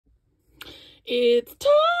It's time!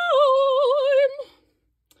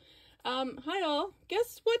 Hi all.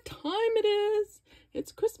 Guess what time it is?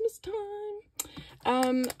 It's Christmas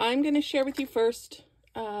time. I'm gonna share with you first,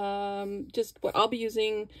 just what I'll be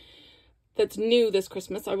using that's new this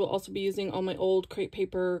Christmas. I will also be using all my old crepe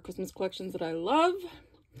paper Christmas collections that I love.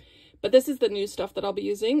 But this is the new stuff that I'll be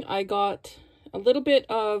using. I got a little bit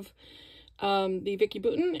of the Vicki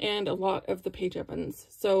Boutin and a lot of the Paige Evans.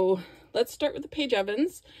 So let's start with the Paige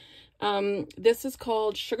Evans. This is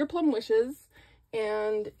called Sugar Plum Wishes,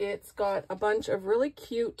 and it's got a bunch of really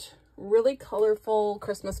cute, really colorful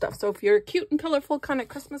Christmas stuff. So if you're a cute and colorful kind of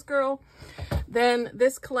Christmas girl, then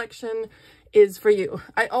this collection is for you.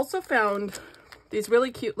 I also found these really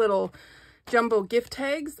cute little jumbo gift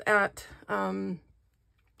tags at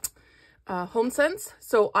HomeSense,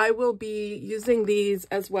 so I will be using these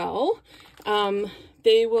as well.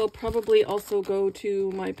 They will probably also go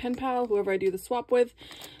to my pen pal, whoever I do the swap with.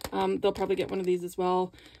 They'll probably get one of these as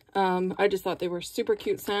well. I just thought they were super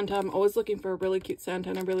cute Santa. I'm always looking for a really cute Santa,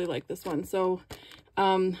 and I really like this one. So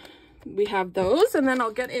we have those, and then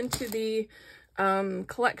I'll get into the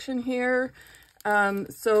collection here.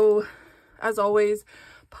 So as always,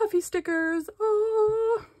 puffy stickers.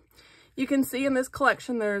 Oh, you can see in this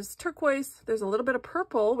collection there's turquoise, there's a little bit of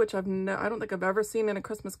purple, which I don't think I've ever seen in a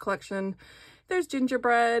Christmas collection. There's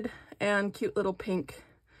gingerbread and cute little pink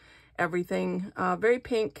everything. Very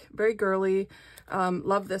pink, very girly.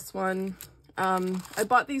 Love this one. I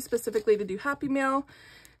bought these specifically to do Happy Mail,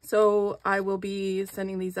 so I will be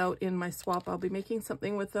sending these out in my swap. I'll be making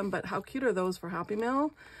something with them, but how cute are those for Happy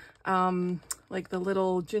Mail? Like the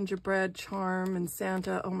little gingerbread charm and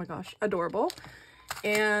Santa. Oh my gosh, adorable.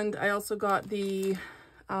 And I also got the,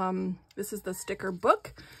 this is the sticker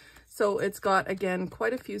book. So it's got, again,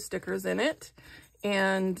 quite a few stickers in it,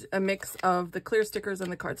 and a mix of the clear stickers and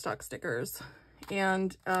the cardstock stickers.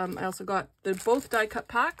 And I also got both die cut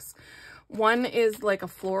packs. One is like a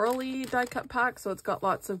florally die cut pack, so it's got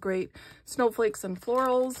lots of great snowflakes and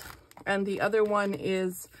florals. And the other one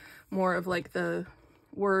is more of like the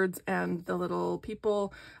words and the little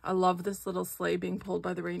people. I love this little sleigh being pulled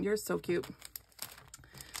by the reindeer, so cute.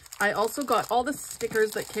 I also got all the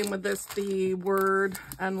stickers that came with this, the word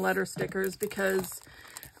and letter stickers, because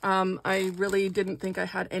I really didn't think I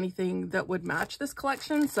had anything that would match this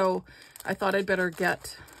collection. So I thought I'd better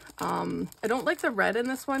get, I don't like the red in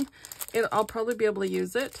this one. I'll probably be able to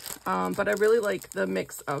use it, but I really like the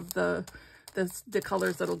mix of the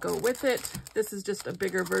colors that'll go with it. This is just a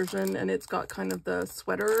bigger version, and it's got kind of the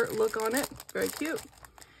sweater look on it. Very cute.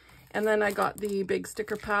 And then I got the big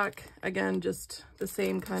sticker pack. Again, just the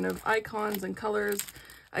same kind of icons and colors.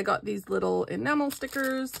 I got these little enamel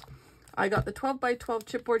stickers. I got the 12 by 12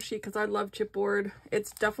 chipboard sheet because I love chipboard.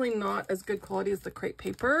 It's definitely not as good quality as the crepe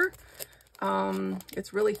paper.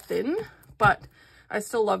 It's really thin, but I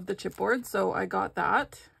still love the chipboard, so I got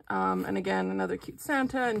that. And again, another cute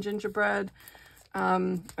Santa and gingerbread.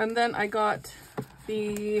 And then I got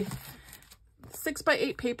the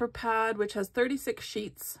 6x8 paper pad, which has 36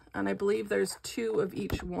 sheets, and I believe there's 2 of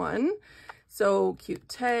each one. So cute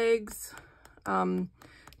tags,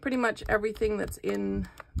 pretty much everything that's in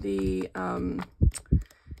the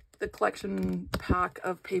collection pack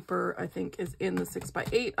of paper, I think, is in the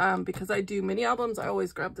 6x8. Because I do mini albums, I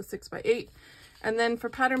always grab the 6x8. And then for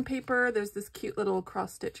pattern paper, there's this cute little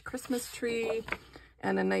cross-stitch Christmas tree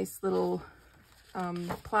and a nice little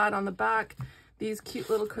plaid on the back. These cute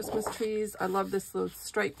little Christmas trees. I love this little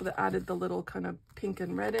stripe that added the little kind of pink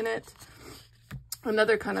and red in it.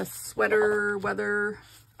 Another kind of sweater weather,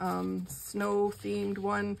 snow themed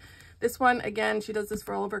one. This one, again, she does this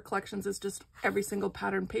for all of her collections. It's just every single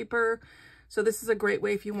pattern paper. So this is a great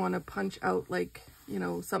way if you want to punch out, like, you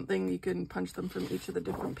know, something, you can punch them from each of the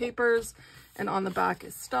different papers. And on the back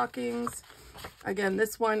is stockings. Again,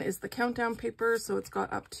 this one is the countdown paper, so it's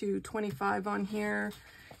got up to 25 on here.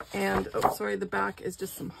 And, oh, sorry, the back is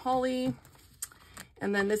just some holly.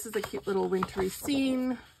 And then this is a cute little wintry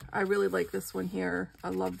scene. I really like this one here. I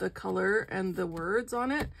love the color and the words on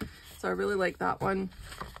it. So I really like that one.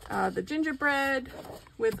 The gingerbread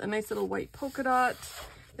with a nice little white polka dot.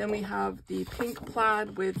 Then we have the pink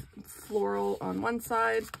plaid with floral on one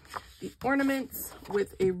side. The ornaments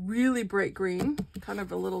with a really bright green, kind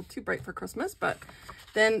of a little too bright for Christmas, but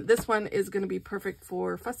then this one is going to be perfect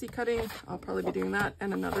for fussy cutting. I'll probably be doing that.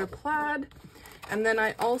 And another plaid. And then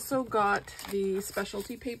I also got the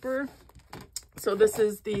specialty paper. So this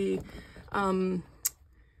is the,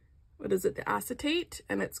 what is it? The acetate.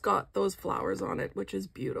 And it's got those flowers on it, which is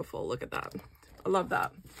beautiful. Look at that. I love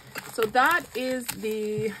that. So that is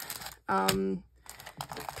the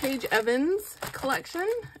Paige Evans collection.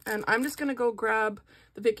 And I'm just going to go grab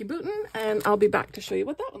the Vicki Boutin, and I'll be back to show you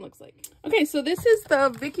what that one looks like. Okay, so this is the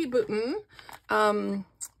Vicki Boutin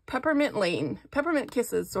Peppermint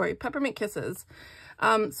Kisses. So I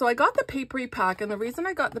got the papery pack, and the reason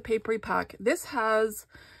I got the papery pack, this has,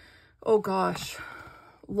 oh gosh,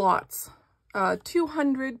 lots,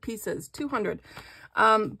 200 pieces, 200.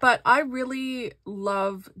 But I really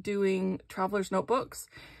love doing traveler's notebooks,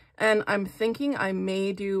 and I'm thinking I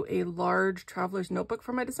may do a large traveler's notebook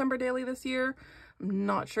for my December daily this year. I'm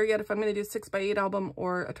not sure yet if I'm going to do a 6x8 album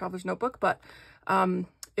or a traveler's notebook, but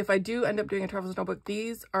if I do end up doing a traveler's notebook,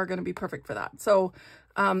 these are going to be perfect for that. So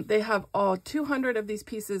they have all 200 of these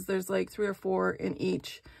pieces. There's like 3 or 4 in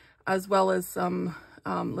each, as well as some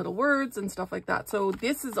little words and stuff like that. So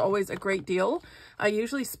this is always a great deal. I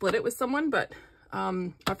usually split it with someone, but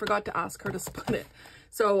I forgot to ask her to split it.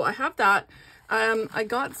 So I have that. I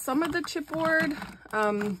got some of the chipboard.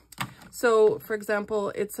 So for example,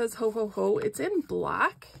 it says ho ho ho. It's in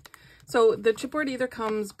black. So the chipboard either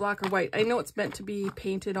comes black or white. I know it's meant to be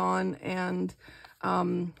painted on and,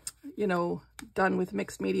 you know, done with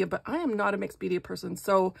mixed media, but I am not a mixed media person.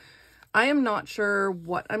 So I am not sure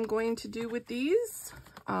what I'm going to do with these.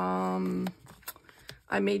 I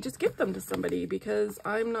may just give them to somebody because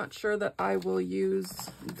I'm not sure that I will use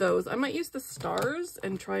those. I might use the stars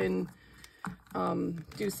and try and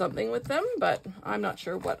do something with them, but I'm not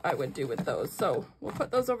sure what I would do with those. So we'll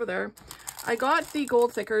put those over there. I got the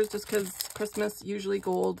gold stickers just because Christmas, usually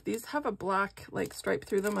gold. These have a black like stripe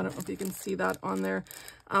through them. I don't know if you can see that on there.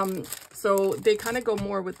 So they kind of go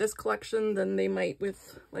more with this collection than they might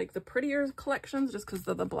with like the prettier collections just because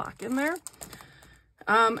of the black in there.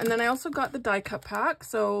 And then I also got the die cut pack.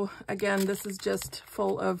 So again, this is just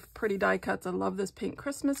full of pretty die cuts. I love this pink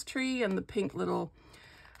Christmas tree and the pink little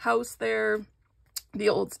house there, the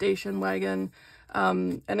old station wagon.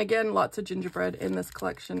 And again, lots of gingerbread in this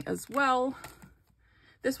collection as well.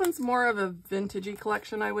 This one's more of a vintagey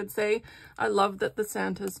collection, I would say. I love that the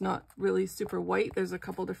Santa's not really super white. There's a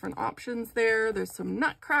couple different options there. There's some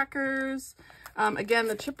nutcrackers. Again,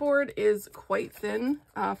 the chipboard is quite thin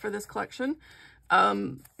for this collection.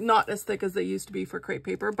 Not as thick as they used to be for crepe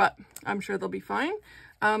paper, but I'm sure they'll be fine.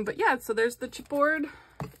 But yeah, so there's the chipboard.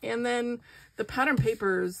 And then the pattern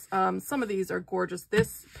papers, some of these are gorgeous.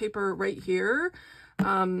 This paper right here,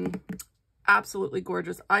 absolutely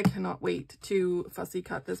gorgeous. I cannot wait to fussy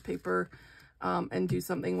cut this paper and do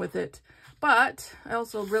something with it. But I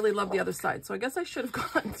also really love the other side. So I guess I should have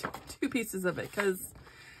gotten 2 pieces of it because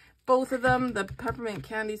both of them, the peppermint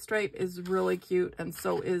candy stripe is really cute, and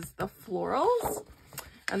so is the florals.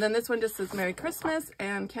 And then this one just says Merry Christmas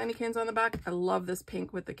and candy canes on the back. I love this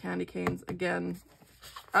pink with the candy canes. Again,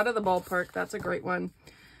 out of the ballpark. That's a great one.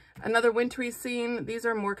 Another wintry scene. These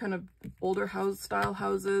are more kind of older house style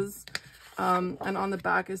houses. And on the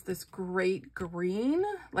back is this great green.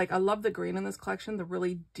 Like, I love the green in this collection, the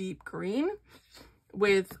really deep green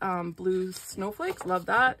with blue snowflakes. Love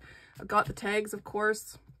that. I got the tags, of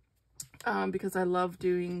course, because I love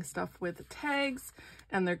doing stuff with tags,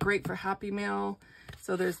 and they're great for Happy Mail.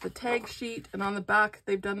 So there's the tag sheet, and on the back,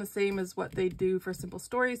 they've done the same as what they do for Simple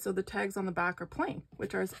Stories. So the tags on the back are plain,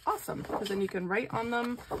 which is awesome, because then you can write on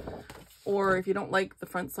them, or if you don't like the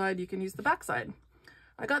front side, you can use the back side.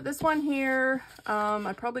 I got this one here.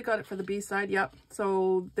 I probably got it for the B side. Yep.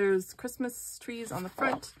 So there's Christmas trees on the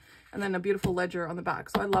front, and then a beautiful ledger on the back.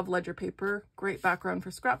 So I love ledger paper. Great background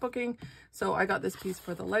for scrapbooking. So I got this piece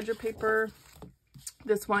for the ledger paper.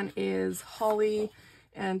 This one is holly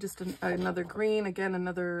and just another green. Again,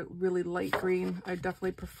 another really light green. I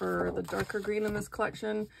definitely prefer the darker green in this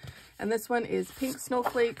collection. And this one is pink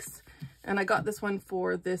snowflakes. And I got this one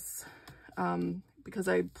for this because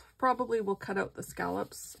I probably will cut out the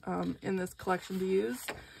scallops in this collection to use.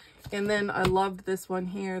 And then I loved this one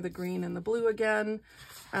here, the green and the blue again.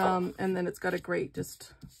 And then it's got a great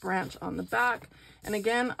just branch on the back. And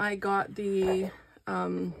again, I got the,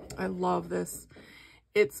 I love this.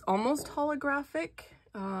 It's almost holographic.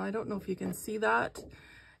 I don't know if you can see that.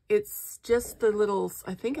 It's just the little,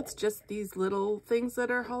 I think it's just these little things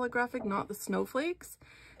that are holographic, not the snowflakes.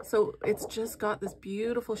 So it's just got this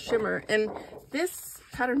beautiful shimmer. And this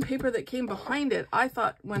pattern paper that came behind it, I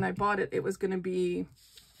thought when I bought it, it was going to be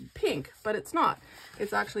pink, but it's not.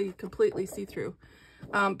 It's actually completely see-through.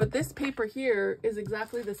 But this paper here is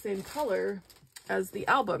exactly the same color as the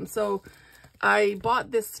album. So I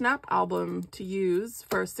bought this snap album to use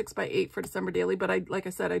for 6x8 for December daily, but like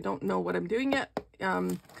I said, I don't know what I'm doing yet.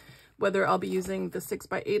 Whether I'll be using the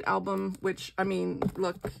 6x8 album, which, I mean,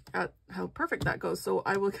 look at how perfect that goes. So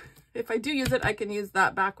I will, if I do use it, I can use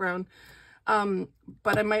that background.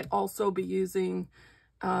 But I might also be using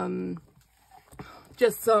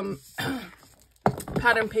just some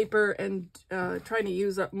pattern paper and trying to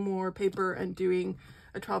use up more paper and doing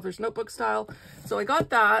a traveler's notebook style. So I got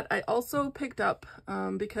that. I also picked up,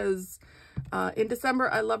 because in December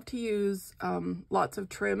I love to use lots of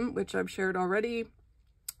trim, which I've shared already,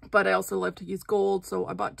 but I also love to use gold. So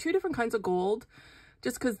I bought 2 different kinds of gold,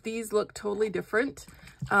 just because these look totally different,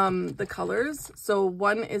 the colors. So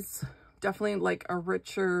one is definitely like a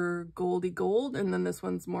richer goldy gold, and then this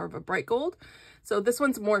one's more of a bright gold. So this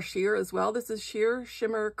one's more sheer as well. This is Sheer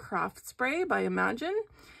Shimmer Craft Spray by Imagine,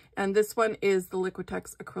 and this one is the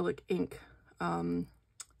Liquitex acrylic ink.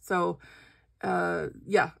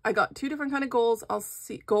 Yeah, I got 2 different kind of golds. I'll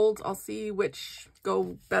see which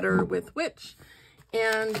go better with which.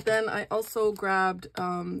 And then I also grabbed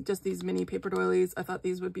just these mini paper doilies. I thought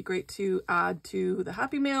these would be great to add to the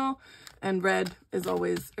Happy Mail, and red is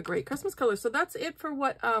always a great Christmas color. So that's it for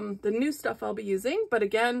what the new stuff I'll be using. But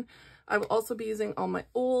again, I will also be using all my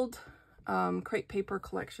old crepe paper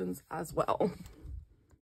collections as well.